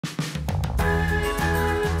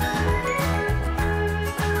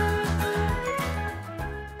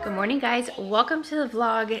morning, guys. Welcome to the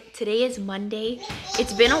vlog. Today is Monday.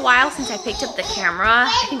 It's been a while since I picked up the camera.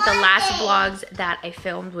 I think the last vlogs that I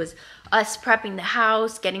filmed was us prepping the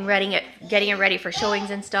house, getting it ready for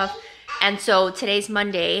showings and stuff. And so today's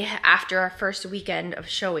Monday after our first weekend of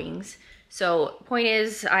showings. So point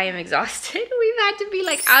is, I am exhausted. We've had to be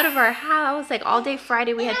like out of our house, like all day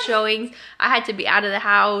Friday we had showings. I had to be out of the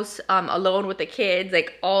house alone with the kids,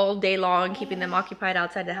 like all day long, keeping them occupied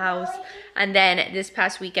outside the house. And then this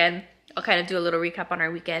past weekend, I'll kind of do a little recap on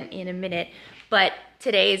our weekend in a minute. But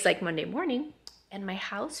today is like Monday morning and my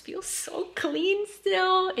house feels so clean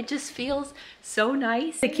still. It just feels so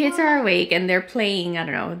nice. The kids are awake and they're playing, I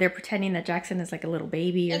don't know, they're pretending that Jackson is like a little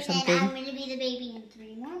baby or something. And then I'm gonna be the baby in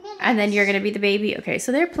 3 more minutes. And then you're gonna be the baby. Okay,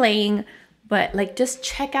 so they're playing, but like just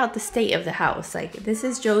check out the state of the house. Like this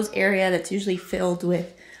is Joe's area that's usually filled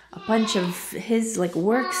with a bunch of his like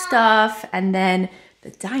work stuff, and then the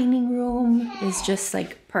dining room is just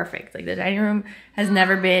like perfect. Like the dining room has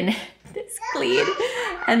never been this clean.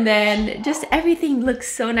 And then just everything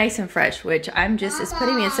looks so nice and fresh, which it's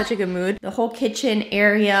putting me in such a good mood. The whole kitchen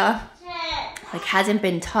area like hasn't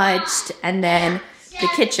been touched. And then the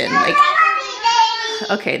kitchen, like,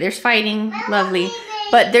 okay, there's fighting, lovely.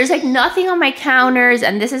 But there's like nothing on my counters,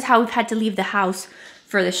 and this is how we've had to leave the house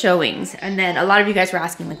for the showings. And then a lot of you guys were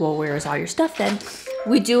asking like, well, where is all your stuff then?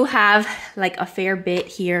 We do have like a fair bit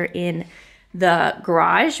here in the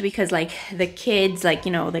garage because like the kids, like,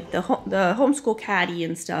 you know, like the homeschool caddy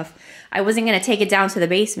and stuff, I wasn't gonna take it down to the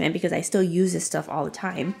basement because I still use this stuff all the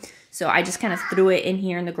time. So I just kind of threw it in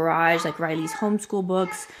here in the garage. Like Riley's homeschool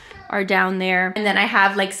books are down there. And then I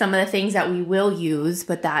have like some of the things that we will use,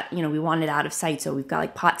 but that, you know, we want it out of sight. So we've got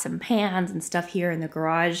like pots and pans and stuff here in the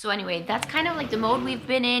garage. So anyway, that's kind of like the mode we've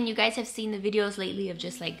been in. You guys have seen the videos lately of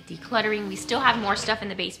just like decluttering. We still have more stuff in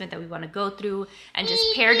the basement that we want to go through and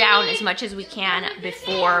just pare down as much as we can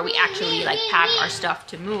before we actually like pack our stuff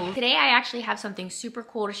to move. Today I actually have something super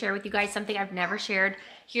cool to share with you guys, something I've never shared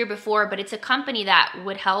here before, but it's a company that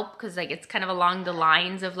would help because like it's kind of along the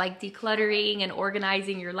lines of like decluttering and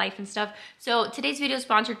organizing your life and stuff. So today's video is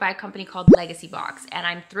sponsored by a company called Legacy Box, and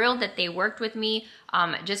I'm thrilled that they worked with me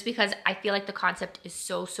just because I feel like the concept is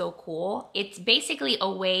so cool. It's basically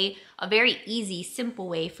a very easy, simple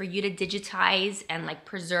way for you to digitize and like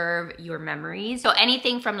preserve your memories. So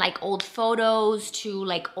anything from like old photos to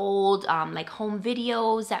like old like home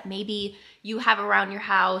videos that maybe you have around your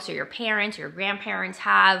house or your parents or your grandparents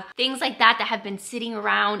have, things like that have been sitting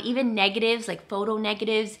around, even negatives, like photo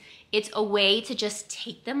negatives. It's a way to just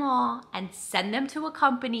take them all and send them to a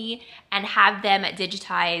company and have them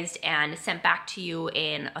digitized and sent back to you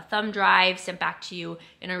in a thumb drive, sent back to you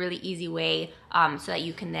in a really easy way so that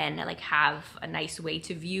you can then like have a nice way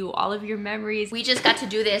to view all of your memories. We just got to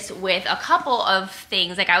do this with a couple of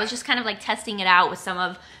things. Like I was just kind of like testing it out with some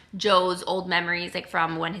of Joe's old memories, like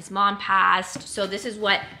from when his mom passed. So this is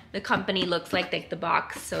what the company looks like the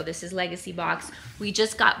box. So this is Legacy Box. We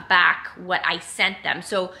just got back what I sent them.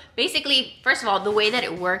 So basically, first of all, the way that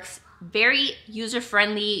it works, very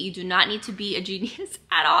user-friendly. You do not need to be a genius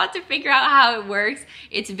at all to figure out how it works.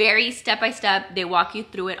 It's very step-by-step. They walk you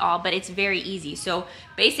through it all, but it's very easy. So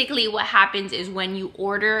basically what happens is when you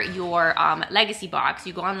order your Legacy Box,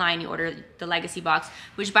 you go online, you order the Legacy Box,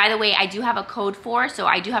 which by the way, I do have a code for. So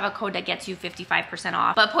I do have a code that gets you 55%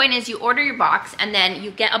 off. But point is, you order your box and then you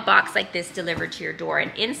get a box like this delivered to your door.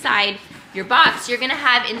 And inside your box, you're gonna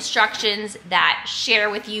have instructions that share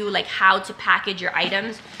with you like how to package your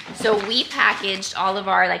items. So we packaged all of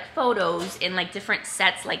our like photos in like different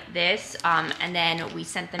sets like this, and then we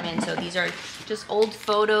sent them in. So these are just old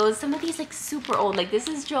photos. Some of these like super old, like this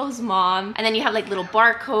is Joe's mom. And then you have like little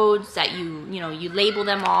barcodes that you label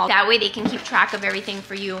them all. That way they can keep track of everything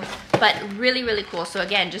for you. But really cool. So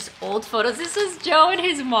again, just old photos. This is Joe and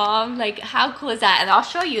his mom. Like how cool is that? And I'll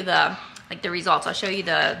show you the results. I'll show you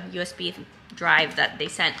the USB drive that they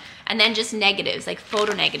sent. And then just negatives, like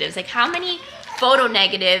photo negatives. Like how many photo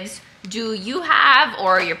negatives do you have,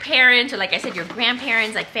 or your parents, or like I said, your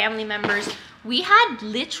grandparents, like family members? We had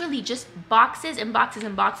literally just boxes and boxes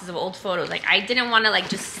and boxes of old photos. Like I didn't want to like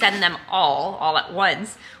just send them all at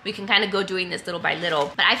once. We can kind of go doing this little by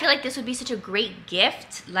little. But I feel like this would be such a great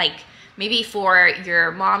gift, like maybe for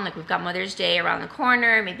your mom, like we've got Mother's Day around the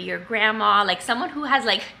corner, maybe your grandma, like someone who has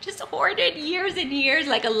like just hoarded years and years,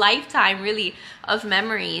 like a lifetime really of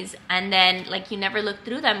memories, and then like you never look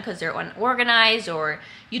through them because they're unorganized or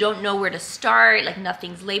you don't know where to start, like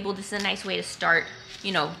nothing's labeled. This is a nice way to start,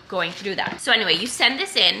 you know, going through that. So anyway, you send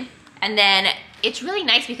this in, and then it's really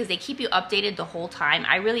nice because they keep you updated the whole time.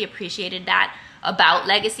 I really appreciated that. about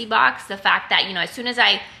Legacy Box. The fact that, you know, as soon as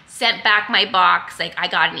I sent back my box, like I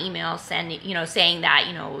got an email saying that,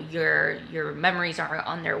 you know, your memories are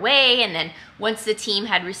on their way. And then once the team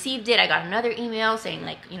had received it, I got another email saying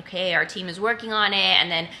like, okay, our team is working on it.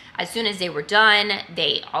 And then as soon as they were done,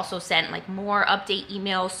 they also sent like more update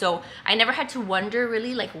emails. So I never had to wonder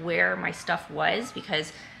really like where my stuff was,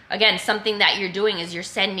 because again, something that you're doing is you're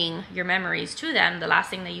sending your memories to them. The last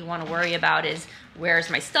thing that you want to worry about is where's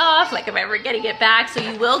my stuff? Like, am I ever getting it back? So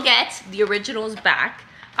you will get the originals back.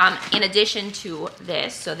 In addition to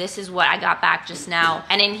this. So this is what I got back just now.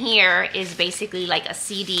 And in here is basically like a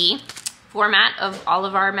CD format of all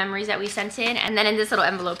of our memories that we sent in. And then in this little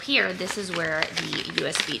envelope here, this is where the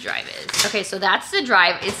USB drive is. Okay, so that's the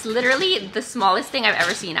drive. It's literally the smallest thing I've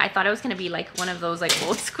ever seen. I thought it was gonna be like one of those like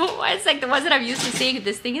old school ones, like the ones that I'm used to seeing.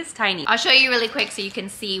 This thing is tiny. I'll show you really quick so you can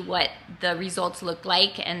see what the results look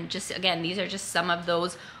like. And just, again, these are just some of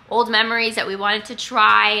those old memories that we wanted to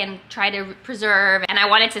try to preserve, and I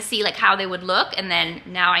wanted to see like how they would look. And then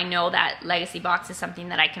now I know that Legacy Box is something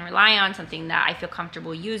that I can rely on, something that I feel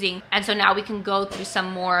comfortable using. And so now we can go through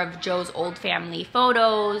some more of Joe's old family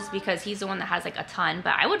photos, because he's the one that has like a ton.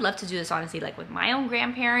 But I would love to do this honestly like with my own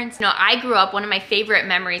grandparents. You know, I grew up, one of my favorite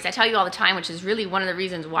memories, I tell you all the time, which is really one of the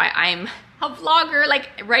reasons why I'm a vlogger like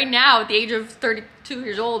right now at the age of 32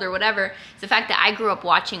 years old or whatever, is the fact that I grew up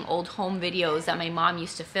watching old home videos that my mom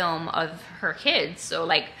used to film of her kids. So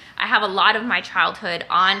like I have a lot of my childhood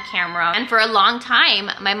on camera, and for a long time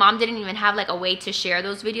my mom didn't even have like a way to share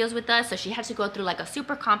those videos with us, so she had to go through like a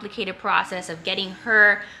super complicated process of getting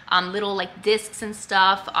her little like discs and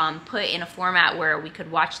stuff put in a format where we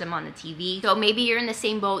could watch them on the TV. So maybe you're in the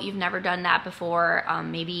same boat, you've never done that before.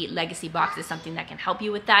 Maybe Legacy Box is something that can help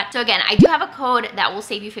you with that. So again, I do have a code that will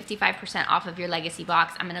save you 55% off of your Legacy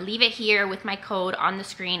Box. I'm gonna leave it here with my code on the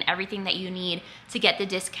screen, everything that you need to get the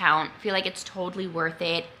discount. I feel like it's totally worth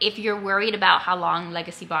it. If you're worried about how long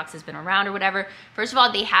Legacy Box has been around or whatever, first of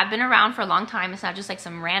all, they have been around for a long time. It's not just like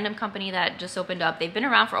some random company that just opened up. They've been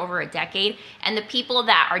around for over a decade, and the people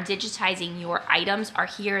that are digitizing your items are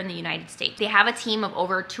here in the United States. They have a team of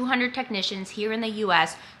over 200 technicians here in the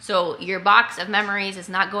US, so your box of memories is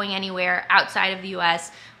not going anywhere outside of the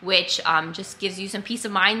US, which just gives you some peace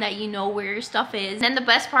of mind that you know where your stuff is. And then the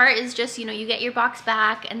best part is just, you know, you get your box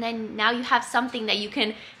back, and then now you have something that you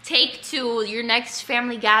can take to your next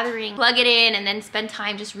family gathering, plug it in, and then spend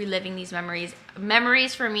time just reliving these memories.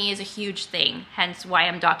 Memories for me is a huge thing, hence why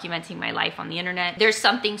I'm documenting my life on the internet. There's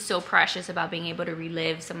something so precious about being able to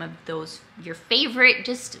relive some of those, your favorite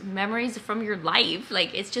just memories from your life.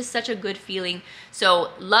 Like, it's just such a good feeling.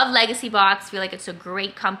 So love Legacy Box. Feel like it's a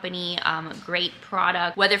great company, a great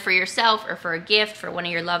product, whether for yourself or for a gift for one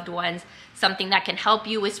of your loved ones, something that can help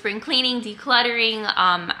you with spring cleaning, decluttering.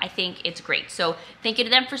 I think it's great. So thank you to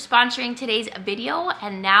them for sponsoring today's video.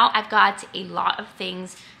 And now I've got a lot of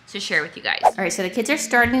things to share with you guys. All right, so the kids are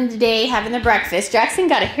starting today having their breakfast. Jackson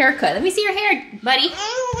got a haircut. Let me see your hair, buddy.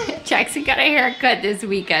 Jackson got a haircut this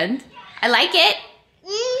weekend. I like it.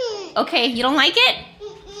 Okay, you don't like it?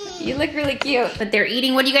 You look really cute. But they're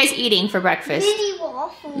eating, what are you guys eating for breakfast? Mini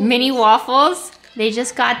waffles. Mini waffles? They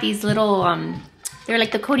just got these little, they're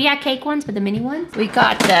like the Kodiak cake ones, but the mini ones. We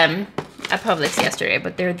got them at Publix yesterday,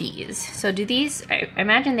 but they're these. So do these, I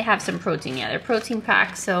imagine they have some protein. Yeah, they're protein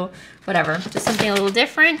packs, so whatever. Just something a little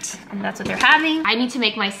different, and that's what they're having. I need to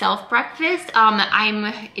make myself breakfast.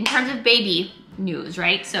 I'm, in terms of baby news,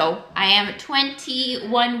 right? So I am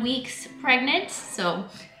 21 weeks pregnant, so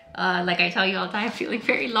like I tell you all the time, I'm feeling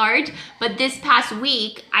very large. But this past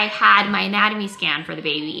week, I had my anatomy scan for the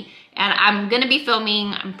baby. And I'm gonna be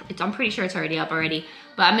filming, I'm pretty sure it's already up already,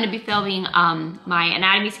 but I'm gonna be filming my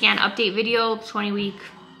anatomy scan update video, 20-week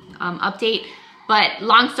update. But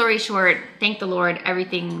long story short, thank the Lord,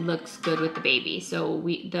 everything looks good with the baby. So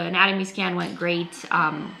the anatomy scan went great.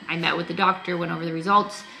 I met with the doctor, went over the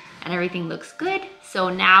results, and everything looks good. So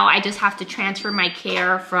now I just have to transfer my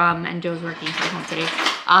care from, and Joe's working from home today.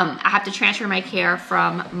 I have to transfer my care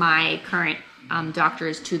from my current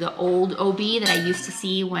doctors to the old OB that I used to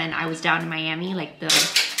see when I was down in Miami. Like the,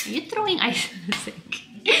 are you throwing ice in the sink?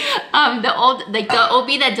 The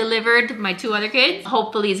OB that delivered my 2 other kids,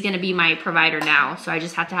 hopefully is gonna be my provider now. So I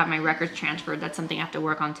just have to have my records transferred. That's something I have to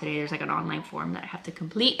work on today. There's like an online form that I have to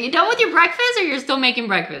complete. Are you done with your breakfast, or you're still making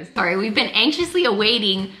breakfast? Sorry, we've been anxiously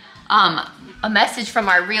awaiting a message from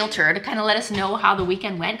our realtor to kind of let us know how the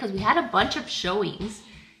weekend went, because we had a bunch of showings,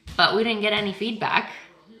 but we didn't get any feedback.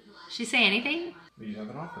 Did she say anything? We have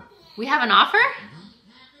an offer. We have an offer?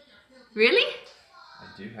 Really?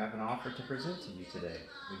 I do have an offer to present to you today.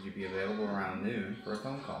 Would you be available around noon for a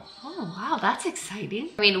phone call? Oh, wow, that's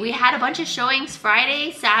exciting. I mean, we had a bunch of showings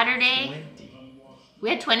Friday, Saturday. We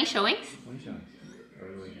had 20 showings. 20 showings.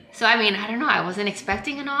 Over the weekend. So, I mean, I don't know. I wasn't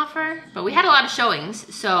expecting an offer, but we had a lot of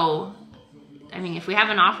showings. So, I mean, if we have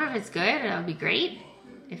an offer, if it's good, that would be great.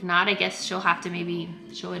 If not, I guess she'll have to maybe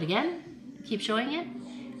show it again. Keep showing it.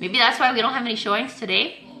 Maybe that's why we don't have any showings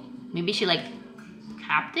today. Maybe she like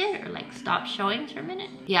capped it or like stopped showings for a minute.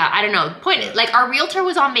 Yeah, I don't know. Point is, like our realtor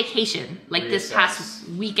was on vacation like this past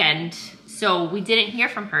weekend. So we didn't hear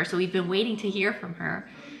from her. So we've been waiting to hear from her.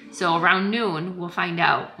 So around noon, we'll find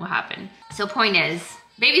out what happened. So point is,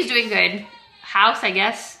 baby's doing good. House, I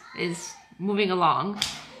guess, is moving along.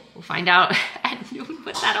 We'll find out at noon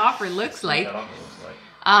what that offer looks like.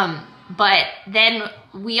 But then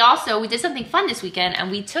we did something fun this weekend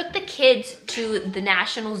and we took the kids to the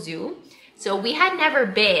National Zoo. So we had never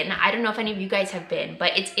been, I don't know if any of you guys have been,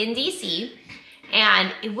 but it's in DC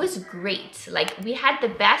and it was great. Like we had the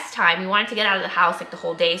best time. We wanted to get out of the house like the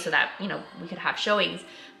whole day so that, you know, we could have showings.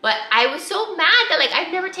 But I was so mad that like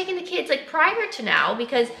I've never taken the kids like prior to now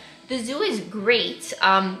because the zoo is great.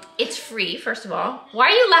 It's free, first of all. Why are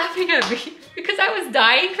you laughing at me? Because I was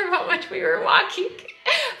dying from how much we were walking.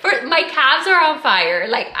 My calves are on fire.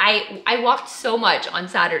 Like I walked so much on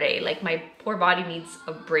Saturday. Like my poor body needs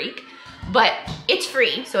a break. But it's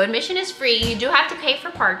free. So admission is free. You do have to pay for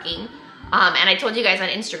parking. And I told you guys on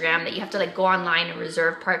Instagram that you have to like go online and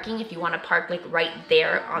reserve parking if you want to park like right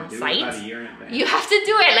there on site. You have to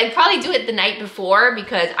do it, like probably do it the night before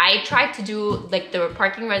because I tried to do like the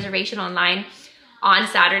parking reservation online on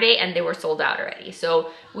Saturday and they were sold out already.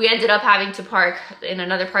 So we ended up having to park in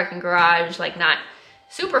another parking garage, like not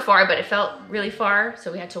super far, but it felt really far.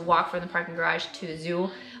 So we had to walk from the parking garage to the zoo.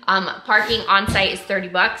 Parking on site is 30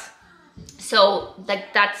 bucks. So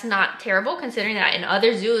like that's not terrible considering that in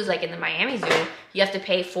other zoos, like in the Miami Zoo, you have to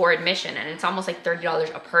pay for admission and it's almost like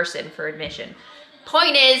 $30 a person for admission.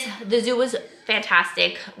 Point is, the zoo was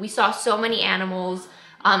fantastic. We saw so many animals.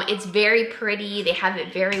 It's very pretty. They have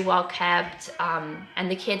it very well kept.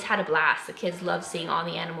 And the kids had a blast. The kids loved seeing all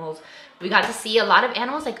the animals. We got to see a lot of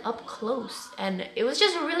animals like up close and it was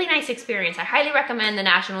just a really nice experience. I highly recommend the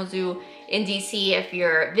National Zoo in DC if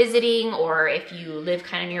you're visiting or if you live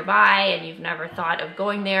kind of nearby and you've never thought of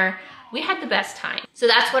going there. We had the best time. So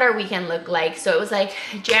that's what our weekend looked like. So it was like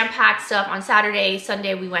jam-packed stuff on Saturday.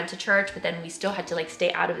 Sunday we went to church, but then we still had to like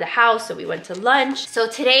stay out of the house. So we went to lunch. So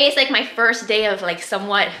today is like my first day of like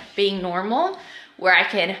somewhat being normal where I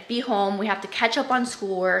can be home. We have to catch up on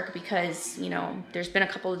schoolwork because, you know, there's been a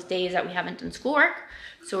couple of days that we haven't done schoolwork.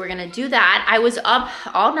 So we're gonna do that. I was up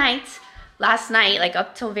all night last night, like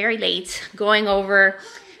up till very late, going over,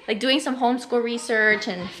 like doing some homeschool research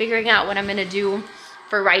and figuring out what I'm gonna do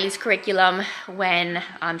for Riley's curriculum when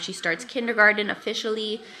she starts kindergarten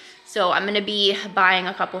officially. So I'm gonna be buying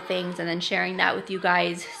a couple things and then sharing that with you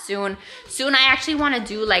guys soon. Soon I actually wanna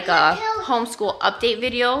do like a homeschool update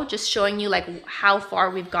video, just showing you like how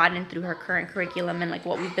far we've gotten through her current curriculum and like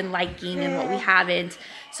what we've been liking and what we haven't.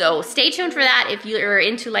 So stay tuned for that if you're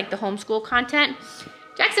into like the homeschool content.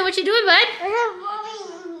 Jackson, what you doing, bud?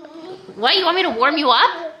 What, you want me to warm you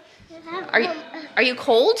up? Are you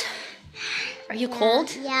cold? Are you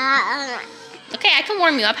cold? Yeah. Okay, I can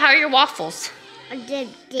warm you up. How are your waffles? They're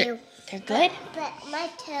good? But my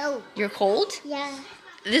toe. You're cold? Yeah.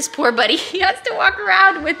 This poor buddy, he has to walk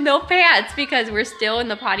around with no pants because we're still in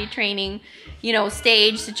the potty training, you know,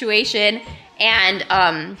 stage situation. And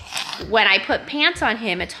when I put pants on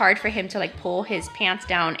him, it's hard for him to like pull his pants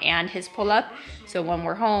down and his pull-up. So when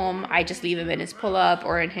we're home, I just leave him in his pull-up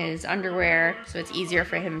or in his underwear. So it's easier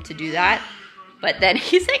for him to do that. But then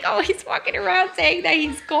he's like always walking around saying that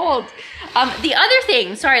he's cold. The other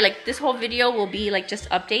thing, sorry, like this whole video will be like just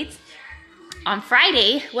updates. On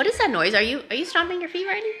Friday, what is that noise? Are you stomping your feet,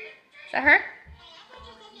 Riley? Is that her?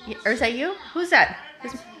 Or is that you? Who's that?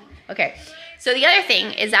 Okay. So the other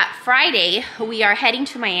thing is that Friday, we are heading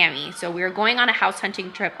to Miami. So we're going on a house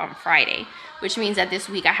hunting trip on Friday, which means that this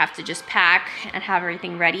week I have to just pack and have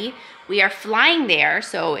everything ready. We are flying there.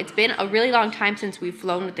 So it's been a really long time since we've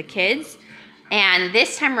flown with the kids. And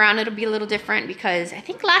this time around, it'll be a little different because I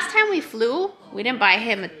think last time we flew, we didn't buy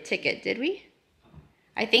him a ticket, did we?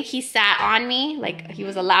 I think he sat on me like he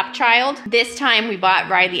was a lap child. This time we bought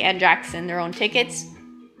Riley and Jackson their own tickets.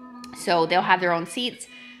 So they'll have their own seats.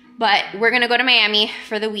 But we're gonna go to Miami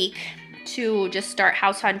for the week to just start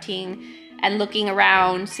house hunting and looking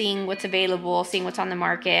around, seeing what's available, seeing what's on the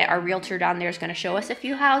market. Our realtor down there is gonna show us a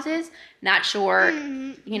few houses. Not sure,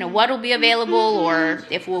 you know, what will be available or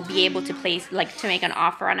if we'll be able to place, like to make an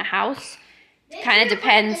offer on a house. Kind of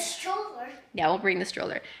depends. Yeah, we'll bring the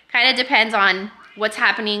stroller. Kind of depends on what's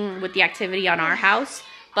happening with the activity on our house.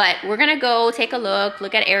 But we're gonna go take a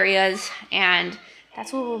look at areas and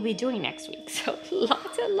that's what we'll be doing next week. So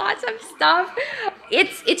lots and lots of stuff.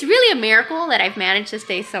 It's really a miracle that I've managed to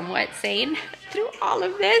stay somewhat sane through all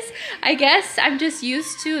of this. I guess I'm just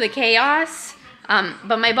used to the chaos,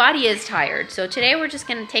 but my body is tired. So today we're just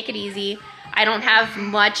gonna take it easy. I don't have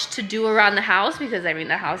much to do around the house because I mean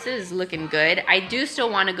the house is looking good. I do still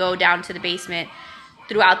want to go down to the basement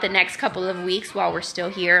throughout the next couple of weeks while we're still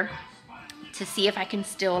here to see if I can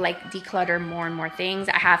still like declutter more and more things.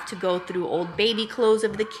 I have to go through old baby clothes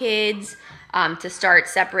of the kids to start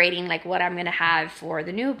separating like what I'm gonna have for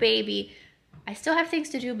the new baby. I still have things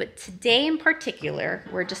to do, but today in particular,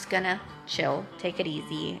 we're just gonna chill, take it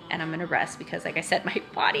easy, and I'm gonna rest because like I said, my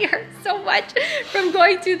body hurts so much from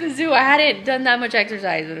going to the zoo. I hadn't done that much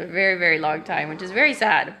exercise in a very, very long time, which is very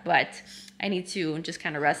sad, but I need to just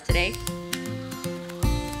kind of rest today.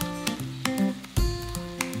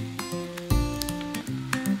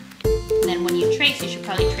 And then when you trace, you should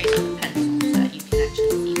probably trace with a pencil so that you can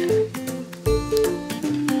actually see better.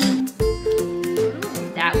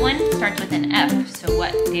 That one starts with an F, so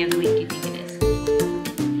what day of the week do you think it is?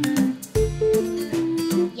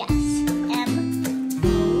 Yes. Monday.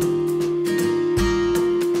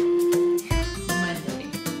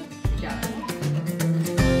 Good job.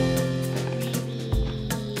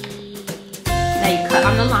 Now you cut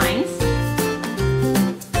on the lines.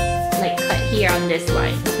 Like cut here on this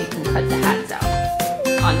line, so you can cut the hats out.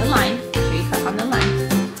 On the line, make sure you cut on the line.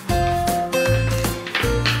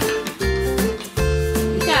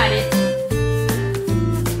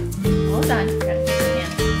 Done. Gotta fix your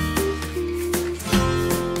hand.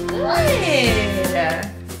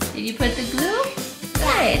 Good. Did you put the glue?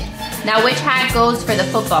 Good. Now which hat goes for the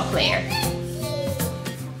football player?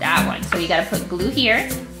 That one. So you gotta put glue here.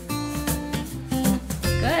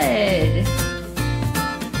 Good.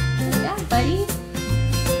 Good job, buddy.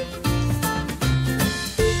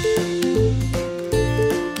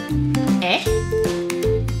 Eh?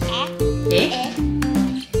 Eh?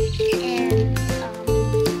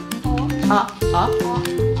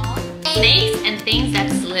 Snakes and things that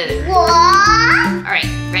slither. What? Alright,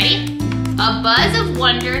 ready? A buzz of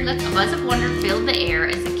wonder, look, a buzz of wonder filled the air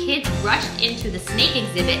as the kids rushed into the snake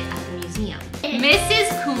exhibit at the museum. Mrs.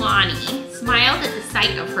 Kumani smiled at the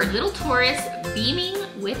sight of her little tourists, beaming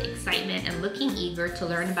with excitement and looking eager to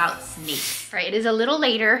learn about snakes. All right, it is a little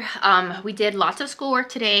later. We did lots of schoolwork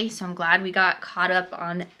today, so I'm glad we got caught up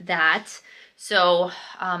on that. So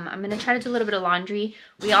I'm gonna try to do a little bit of laundry.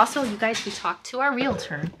 We also, you guys, we talked to our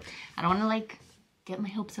realtor. I don't wanna like get my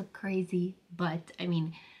hopes up crazy, but I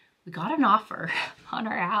mean, we got an offer on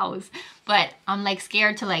our house, but I'm like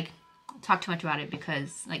scared to like talk too much about it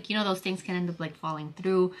because like, you know, those things can end up like falling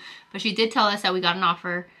through. But she did tell us that we got an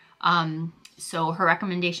offer. So her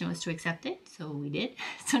recommendation was to accept it. So we did.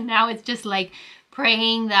 So now it's just like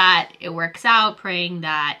praying that it works out, praying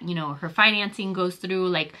that, you know, her financing goes through.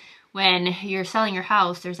 Like when you're selling your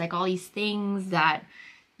house, there's like all these things that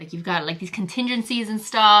like you've got like these contingencies and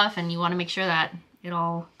stuff, and you want to make sure that it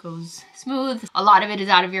all goes smooth. A lot of it is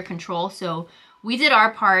out of your control. So we did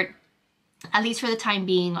our part. At least for the time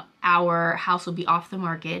being, our house will be off the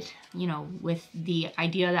market, you know, with the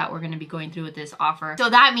idea that we're going to be going through with this offer. So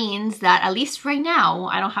that means that at least right now,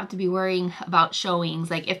 I don't have to be worrying about showings.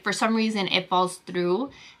 Like if for some reason it falls through,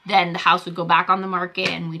 then the house would go back on the market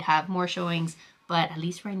and we'd have more showings. But at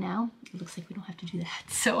least right now, it looks like we don't have to do that.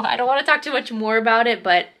 So I don't want to talk too much more about it,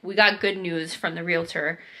 but we got good news from the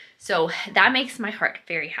realtor. So that makes my heart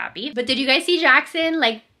very happy. But did you guys see Jackson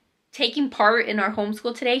like taking part in our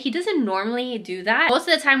homeschool today? He doesn't normally do that. Most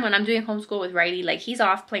of the time when I'm doing homeschool with Riley, like he's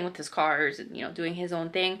off playing with his cars and, you know, doing his own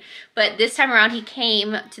thing. But this time around, he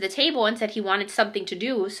came to the table and said he wanted something to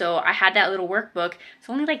do. So I had that little workbook. It's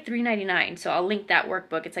only like $3.99. So I'll link that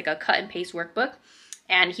workbook. It's like a cut and paste workbook.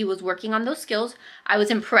 And he was working on those skills. I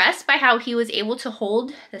was impressed by how he was able to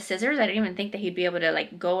hold the scissors. I didn't even think that he'd be able to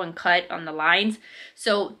like go and cut on the lines.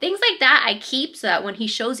 So things like that I keep so that when he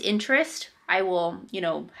shows interest, I will, you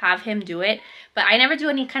know, have him do it. But I never do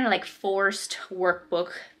any kind of like forced workbook,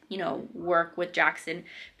 you know, work with Jackson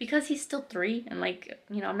because he's still 3 and like,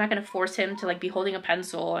 you know, I'm not going to force him to like be holding a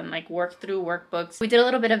pencil and like work through workbooks. We did a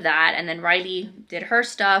little bit of that, and then Riley did her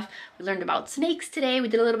stuff. We learned about snakes today. We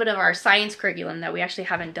did a little bit of our science curriculum that we actually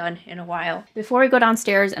haven't done in a while. Before we go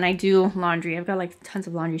downstairs and I do laundry, I've got like tons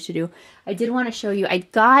of laundry to do. I did want to show you, I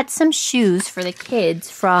got some shoes for the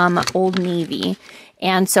kids from Old Navy.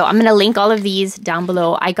 And so I'm going to link all of these down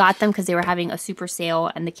below. I got them because they were having a super sale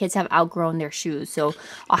and the kids have outgrown their shoes. So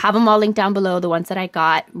I'll have them all linked down below. The ones that I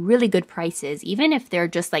got, really good prices. Even if they're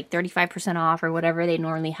just like 35% off or whatever they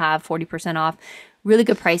normally have, 40% off. Really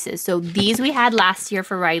good prices. So these we had last year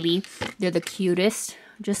for Riley. They're the cutest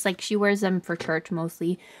just like she wears them for church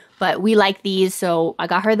mostly. But we like these, so I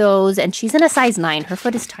got her those, and she's in a size 9. Her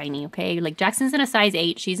foot is tiny, okay? Like Jackson's in a size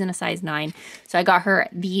 8, she's in a size 9. So I got her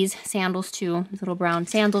these sandals too, these little brown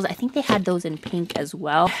sandals. I think they had those in pink as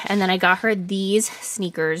well. And then I got her these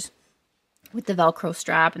sneakers with the Velcro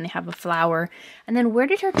strap, and they have a flower. And then where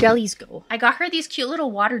did her jellies go? I got her these cute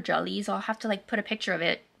little water jellies. I'll have to like put a picture of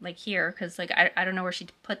it like here, because like I don't know where she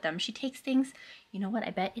put them. She takes things, you know what,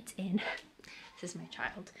 I bet it's in. This is my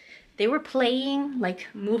child. They were playing like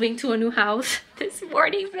moving to a new house this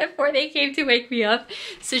morning before they came to wake me up.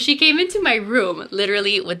 So she came into my room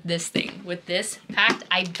literally with this thing, with this packed.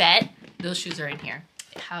 I bet those shoes are in here.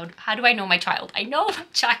 How do I know my child? I know my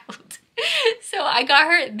child. So I got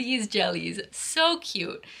her these jellies, so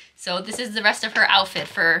cute. So this is the rest of her outfit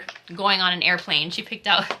for going on an airplane. She picked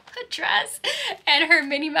out a dress and her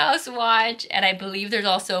Minnie Mouse watch, and I believe there's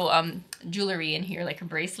also jewelry in here, like her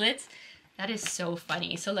bracelets. That is so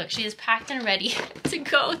funny. So look, she is packed and ready to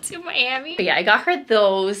go to Miami. But yeah, I got her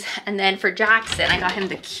those. And then for Jackson, I got him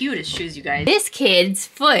the cutest shoes, you guys. This kid's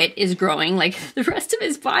foot is growing. Like the rest of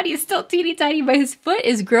his body is still teeny tiny, but his foot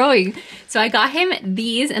is growing. So I got him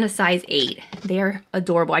these in a size 8. They're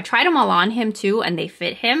adorable. I tried them all on him too, and they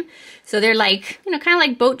fit him. So they're like, you know, kind of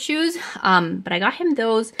like boat shoes. But I got him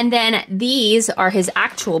those. And then these are his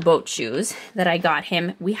actual boat shoes that I got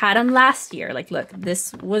him. We had them last year. Like, look,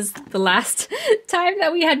 this was the last time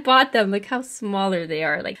that we had bought them. Look how smaller they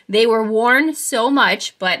are. Like, they were worn so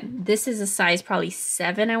much, but this is a size probably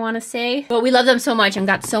 7, I want to say. But we love them so much and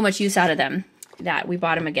got so much use out of them that we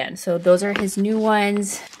bought him again. So those are his new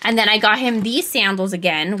ones. And then I got him these sandals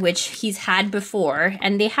again, which he's had before,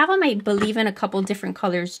 and they have them, I believe, in a couple different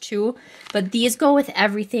colors too, but these go with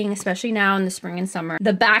everything, especially now in the spring and summer.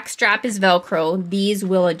 The back strap is Velcro. These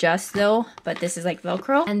will adjust though, but this is like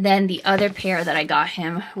Velcro. And then the other pair that I got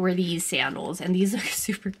him were these sandals, and these look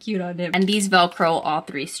super cute on him. And these Velcro all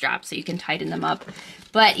 3 straps, so you can tighten them up.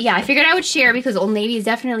 But yeah, I figured I would share because Old Navy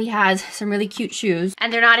definitely has some really cute shoes,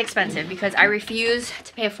 and they're not expensive because I refuse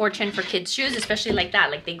to pay a fortune for kids' shoes, especially like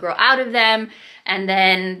that. Like, they grow out of them and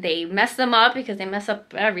then they mess them up because they mess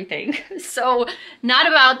up everything. So not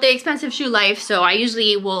about the expensive shoe life. So I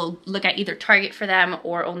usually will look at either Target for them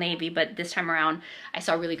or Old Navy, but this time around I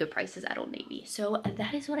saw really good prices at Old Navy. So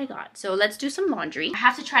that is what I got. So let's do some laundry. I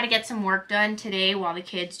have to try to get some work done today while the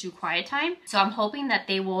kids do quiet time. So I'm hoping that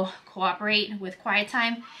they will cooperate with quiet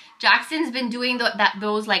time. Jackson's been doing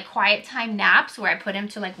those like quiet time naps where I put him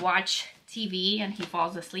to like watch TV and he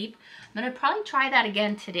falls asleep. I'm gonna probably try that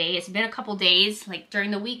again today. It's been a couple days. Like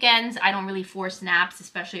during the weekends, I don't really force naps,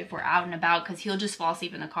 especially if we're out and about, because he'll just fall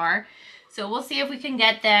asleep in the car. So we'll see if we can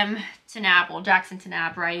get them to nap. Well, Jackson to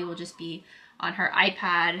nap. Riley will just be on her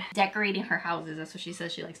iPad decorating her houses. That's what she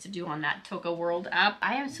says she likes to do on that Toca World app.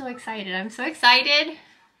 I am so excited. I'm so excited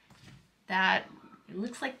that it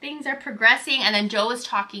looks like things are progressing. And then Joe was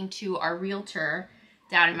talking to our realtor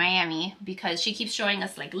down in Miami because she keeps showing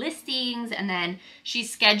us like listings, and then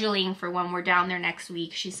she's scheduling for when we're down there next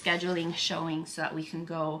week. She's scheduling showings so that we can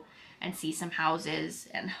go and see some houses,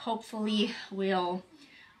 and hopefully we'll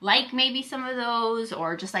like maybe some of those,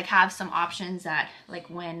 or just like have some options that like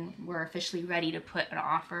when we're officially ready to put an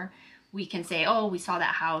offer, we can say, oh, we saw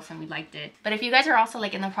that house and we liked it. But if you guys are also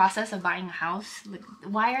like in the process of buying a house, like,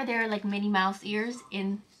 why are there like Minnie Mouse ears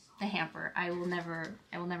in the hamper? I will never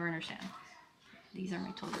understand. These are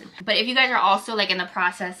my children. But if you guys are also like in the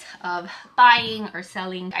process of buying or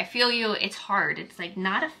selling, I feel you, it's hard. It's like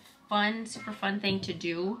not a fun, super fun thing to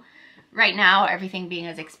do right now, everything being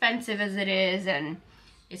as expensive as it is, and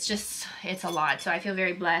it's a lot. So I feel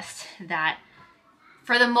very blessed that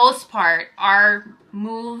for the most part, our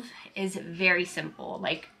move is very simple.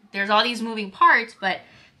 Like, there's all these moving parts, but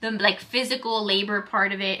the like physical labor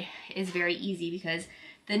part of it is very easy, because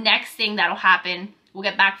the next thing that'll happen, we'll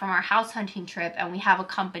get back from our house hunting trip and we have a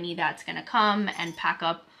company that's gonna come and pack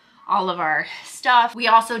up all of our stuff. We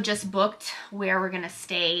also just booked where we're gonna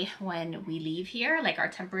stay when we leave here, like our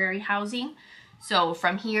temporary housing. So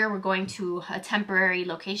from here, we're going to a temporary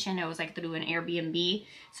location. It was like through an Airbnb.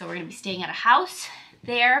 So we're gonna be staying at a house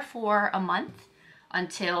there for a month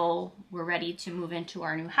until we're ready to move into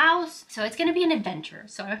our new house. So it's gonna be an adventure.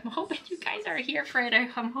 So I'm hoping you guys are here for it.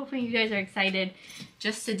 I'm hoping you guys are excited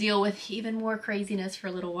just to deal with even more craziness for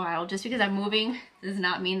a little while. Just because I'm moving does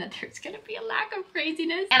not mean that there's gonna be a lack of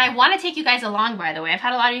craziness. And I wanna take you guys along, by the way. I've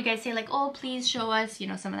had a lot of you guys say like, oh, please show us, you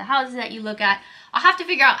know, some of the houses that you look at. I'll have to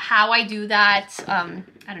figure out how I do that. I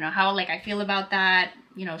don't know how like I feel about that,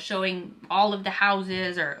 you know, showing all of the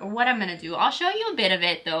houses or what I'm gonna do. I'll show you a bit of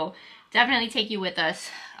it though. Definitely take you with us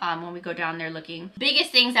when we go down there looking.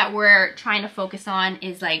 Biggest things that we're trying to focus on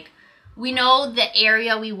is like we know the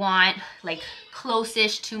area we want, like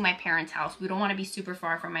closest to my parents' house. We don't want to be super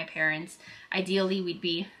far from my parents. Ideally, we'd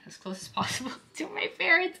be as close as possible to my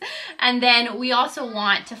parents. And then we also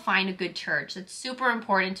want to find a good church. It's super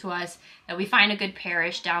important to us that we find a good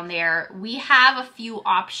parish down there. We have a few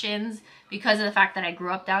options because of the fact that I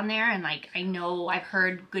grew up down there, and like I know I've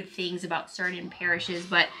heard good things about certain parishes,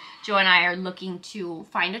 but Joe and I are looking to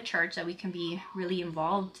find a church that we can be really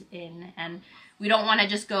involved in. And we don't want to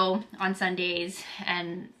just go on Sundays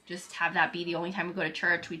and just have that be the only time we go to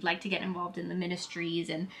church. We'd like to get involved in the ministries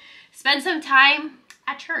and spend some time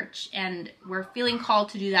at church. And we're feeling called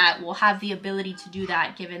to do that. We'll have the ability to do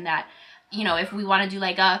that given that, you know, if we want to do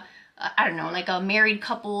like a, I don't know, like a married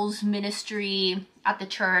couples ministry at the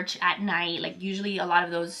church at night, like usually a lot of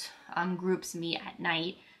those groups meet at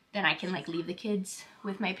night, then I can like leave the kids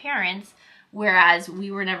with my parents. Whereas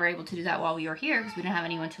we were never able to do that while we were here because we didn't have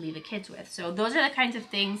anyone to leave the kids with. So those are the kinds of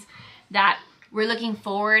things that we're looking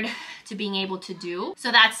forward to being able to do.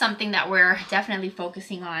 So that's something that we're definitely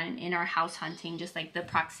focusing on in our house hunting, just like the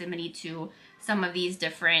proximity to some of these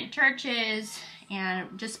different churches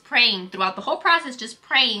and just praying throughout the whole process, just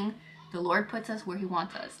praying the Lord puts us where he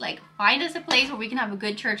wants us. Like find us a place where we can have a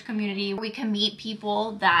good church community, where we can meet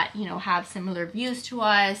people that, you know, have similar views to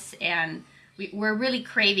us, and we're really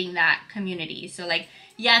craving that community. So like,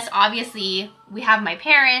 yes, obviously we have my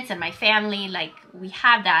parents and my family, like we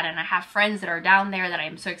have that, and I have friends that are down there that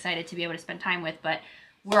I'm so excited to be able to spend time with, but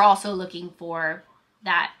we're also looking for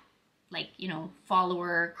that, like, you know,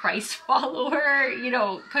 follower, Christ follower, you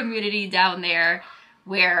know, community down there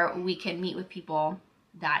where we can meet with people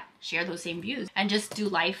that share those same views and just do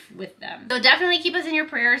life with them. So definitely keep us in your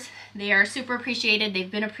prayers. They are super appreciated.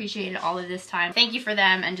 They've been appreciated all of this time. Thank you for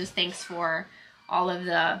them, and just thanks for all of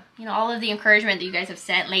the, you know, all of the encouragement that you guys have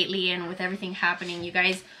sent lately, and with everything happening. You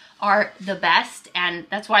guys are the best, and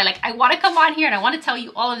that's why like I want to come on here and I want to tell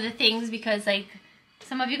you all of the things, because like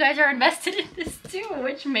some of you guys are invested in this too,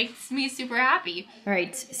 which makes me super happy. All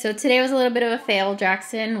right, so today was a little bit of a fail.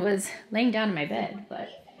 Jackson was laying down in my bed, but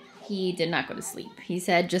he did not go to sleep. He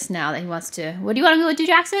said just now that he wants to... What do you want to go do,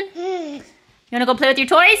 Jackson? You want to go play with your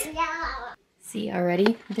toys? No. See,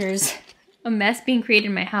 already there's a mess being created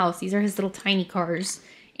in my house. These are his little tiny cars.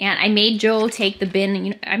 And I made Joe take the bin.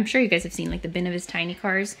 You know, I'm sure you guys have seen like the bin of his tiny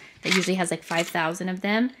cars that usually has like 5,000 of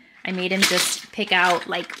them. I made him just pick out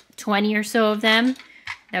like 20 or so of them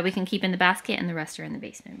that we can keep in the basket, and the rest are in the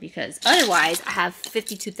basement, because otherwise I have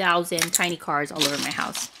 52,000 tiny cars all over my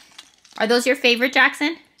house. Are those your favorite,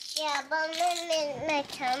 Jackson? Yeah, but my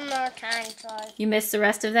more time for. You missed the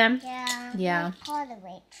rest of them? Yeah. Yeah. Part of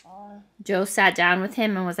it for. Joe sat down with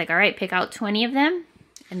him and was like, all right, pick out 20 of them.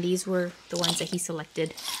 And these were the ones that he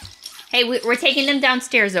selected. Hey, we're taking them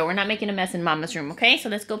downstairs, though. We're not making a mess in Mama's room, okay? So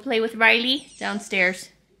let's go play with Riley downstairs.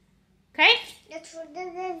 Okay? This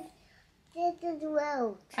is the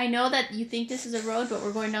road. I know that you think this is a road, but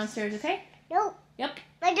we're going downstairs, okay? Nope. Yep.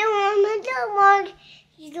 I don't want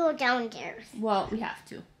you to go downstairs. Well, we have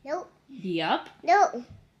to. Nope. Yep. No.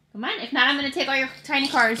 Come on. If not, I'm going to take all your tiny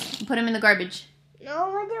cars and put them in the garbage. No,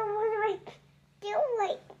 I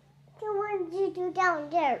don't want you to do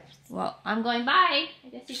downstairs. Well, I'm going by. I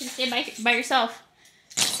guess you can stay by yourself.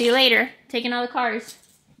 See you later. Taking all the cars.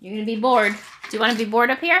 You're going to be bored. Do you want to be bored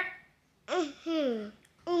up here? Mm-hmm.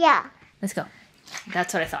 Yeah. Let's go.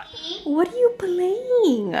 That's what I thought. What are you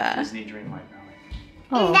playing? Disney Dreamlight Valley.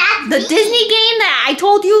 Oh, the Disney game that I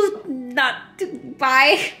told you not to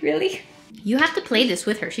buy? Really? You have to play this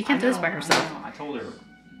with her. She can't do this by herself. I told her,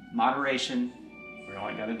 moderation. We're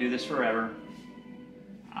only going to do this forever.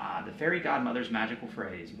 The fairy godmother's magical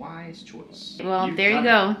phrase, wise choice. Well, there you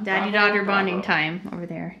go. Daddy-daughter bonding time over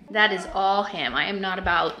there. That is all him. I am not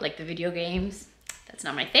about like the video games. That's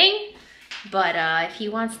not my thing. But if he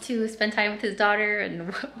wants to spend time with his daughter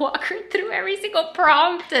and walk her through every single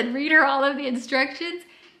prompt and read her all of the instructions,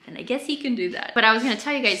 then I guess he can do that. But I was going to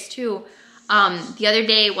tell you guys too, the other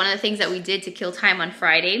day, one of the things that we did to kill time on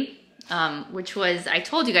Friday, which was, I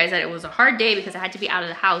told you guys that it was a hard day because I had to be out of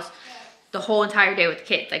the house the whole entire day with the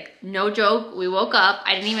kids. Like, no joke, we woke up,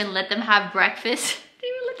 I didn't even let them have breakfast. I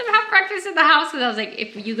didn't even let them have breakfast in the house because I was like,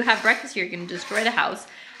 if you have breakfast, you're going to destroy the house.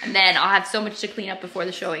 And then I'll have so much to clean up before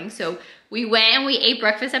the showing. So we went and we ate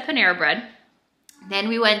breakfast at Panera Bread. Then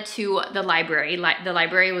we went to the library. The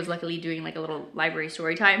library was luckily doing like a little library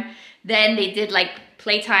story time. Then they did like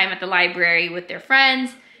playtime at the library with their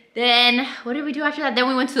friends. Then what did we do after that? Then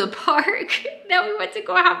we went to the park. Then we went to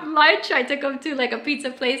go have lunch. I took them to like a pizza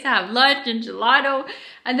place to have lunch and gelato.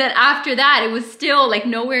 And then after that, it was still like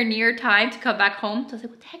nowhere near time to come back home. So I was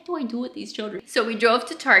like, what the heck do I do with these children? So we drove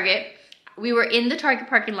to Target. We were in the Target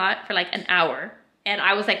parking lot for like an hour. and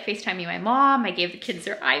I was like FaceTiming my mom. I gave the kids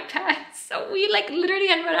their iPads. So we like literally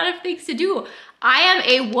had run out of things to do. I am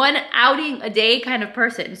a 1 outing a day kind of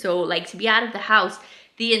person. So like to be out of the house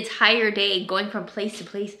the entire day, going from place to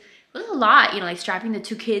place, it was a lot, you know, like strapping the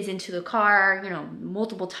 2 kids into the car, you know,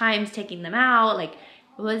 multiple times, taking them out. Like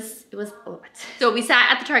it was a lot. So we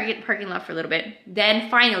sat at the Target parking lot for a little bit. Then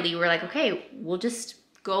finally we're like, okay, we'll just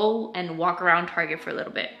go and walk around Target for a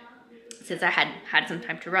little bit, since I had some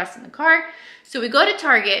time to rest in the car. So we go to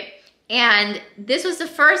Target, and this was the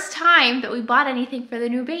first time that we bought anything for the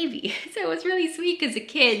new baby. So it was really sweet because the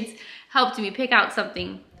kids helped me pick out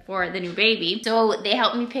something for the new baby. So they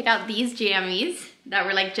helped me pick out these jammies that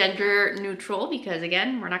were like gender neutral, because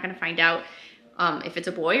again, we're not gonna find out if it's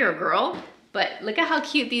a boy or a girl. But look at how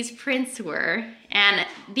cute these prints were. And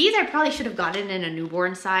these I probably should have gotten in a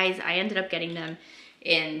newborn size. I ended up getting them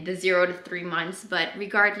in the 0 to 3 months, but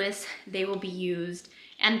regardless, they will be used.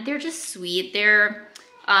 And they're just sweet. They're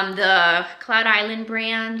the Cloud Island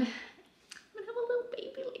brand. I'm gonna have a little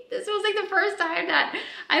baby like this. It was like the first time that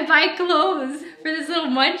I buy clothes for this little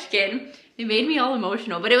munchkin. It made me all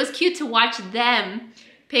emotional, but it was cute to watch them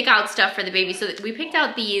pick out stuff for the baby. So we picked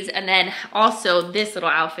out these, and then also this little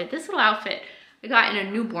outfit. This little outfit I got in a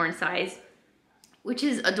newborn size, which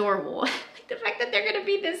is adorable. The fact that they're gonna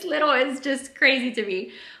be this little is just crazy to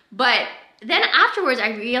me. But then afterwards I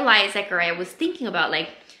realized, like, or I was thinking about, like,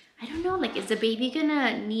 I don't know, like, is the baby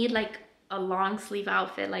gonna need like a long sleeve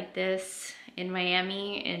outfit like this in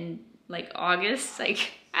Miami in like August?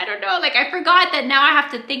 Like, I don't know, like I forgot that now I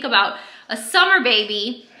have to think about a summer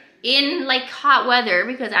baby in like hot weather,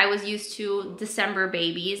 because I was used to December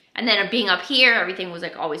babies, and then being up here everything was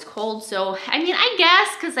like always cold. So I mean, I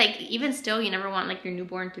guess, because like even still you never want like your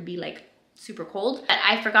newborn to be like super cold. But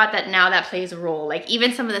I forgot that now that plays a role. Like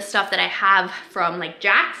even some of the stuff that I have from like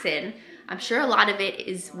Jackson, I'm sure a lot of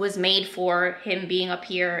it was made for him being up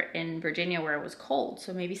here in Virginia where it was cold.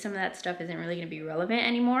 So maybe some of that stuff isn't really gonna be relevant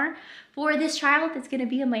anymore for this child that's gonna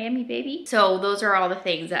be a Miami baby. So those are all the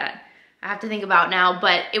things that I have to think about now.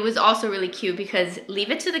 But it was also really cute because leave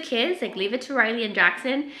it to the kids, like leave it to Riley and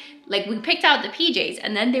Jackson. Like we picked out the PJs,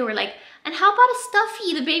 and then they were like, and how about a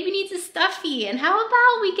stuffy? The baby needs a stuffy. And how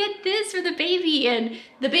about we get this for the baby? And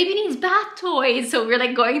the baby needs bath toys. So we're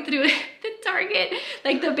like going through the Target,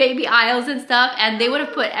 like the baby aisles and stuff. And they would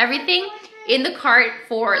have put everything in the cart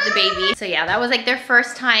for the baby. So yeah, that was like their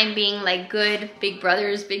first time being like good big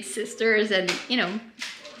brothers, big sisters, and you know,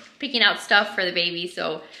 picking out stuff for the baby.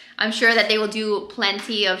 So I'm sure that they will do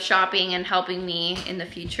plenty of shopping and helping me in the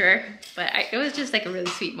future. But it was just like a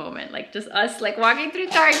really sweet moment. Like just us like walking through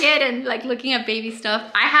Target and like looking at baby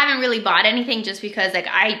stuff. I haven't really bought anything just because like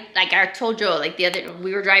I told Joe like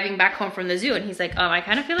we were driving back home from the zoo, and he's like, I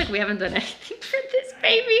kind of feel like we haven't done anything for this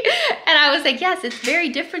baby. And I was like, yes, it's very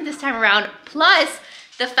different this time around. Plus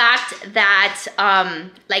the fact that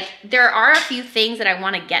like there are a few things that I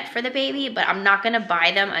want to get for the baby, but I'm not gonna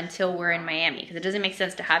buy them until we're in Miami, because it doesn't make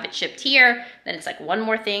sense to have it shipped here. Then it's like one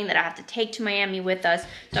more thing that I have to take to Miami with us.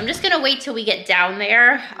 So I'm just gonna wait till we get down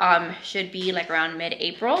there. Should be like around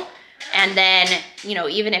mid-April, and then you know,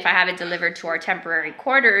 even if I have it delivered to our temporary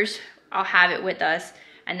quarters, I'll have it with us,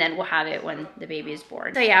 and then we'll have it when the baby is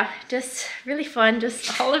born. So yeah, just really fun,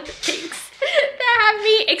 just all of the things that have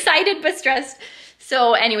me excited but stressed.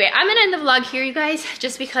 So anyway, I'm gonna end the vlog here, you guys,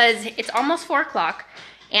 just because it's almost 4 o'clock,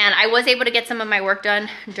 and I was able to get some of my work done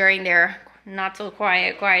during their not so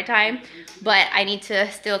quiet time, but I need to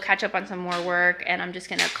still catch up on some more work, and I'm just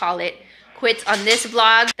gonna call it quits on this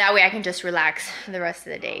vlog. That way I can just relax the rest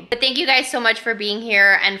of the day. But thank you guys so much for being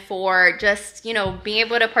here and for just, you know, being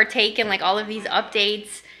able to partake in like all of these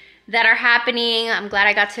updates that are happening. I'm glad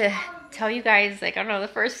I got to tell you guys, like, I don't know, the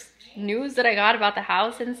first news that I got about the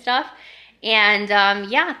house and stuff. And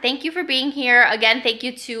yeah, thank you for being here. Again, thank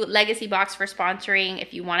you to Legacy Box for sponsoring.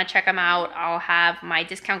 If you want to check them out, I'll have my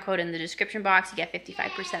discount code in the description box. You get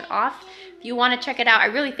 55% off. If you want to check it out, I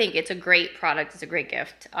really think it's a great product. It's a great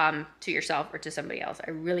gift to yourself or to somebody else. I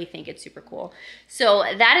really think it's super cool. So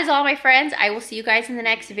that is all, my friends. I will see you guys in the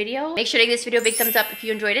next video. Make sure to give this video a big thumbs up if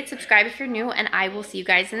you enjoyed it. Subscribe if you're new, and I will see you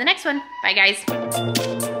guys in the next one. Bye,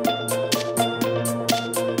 guys.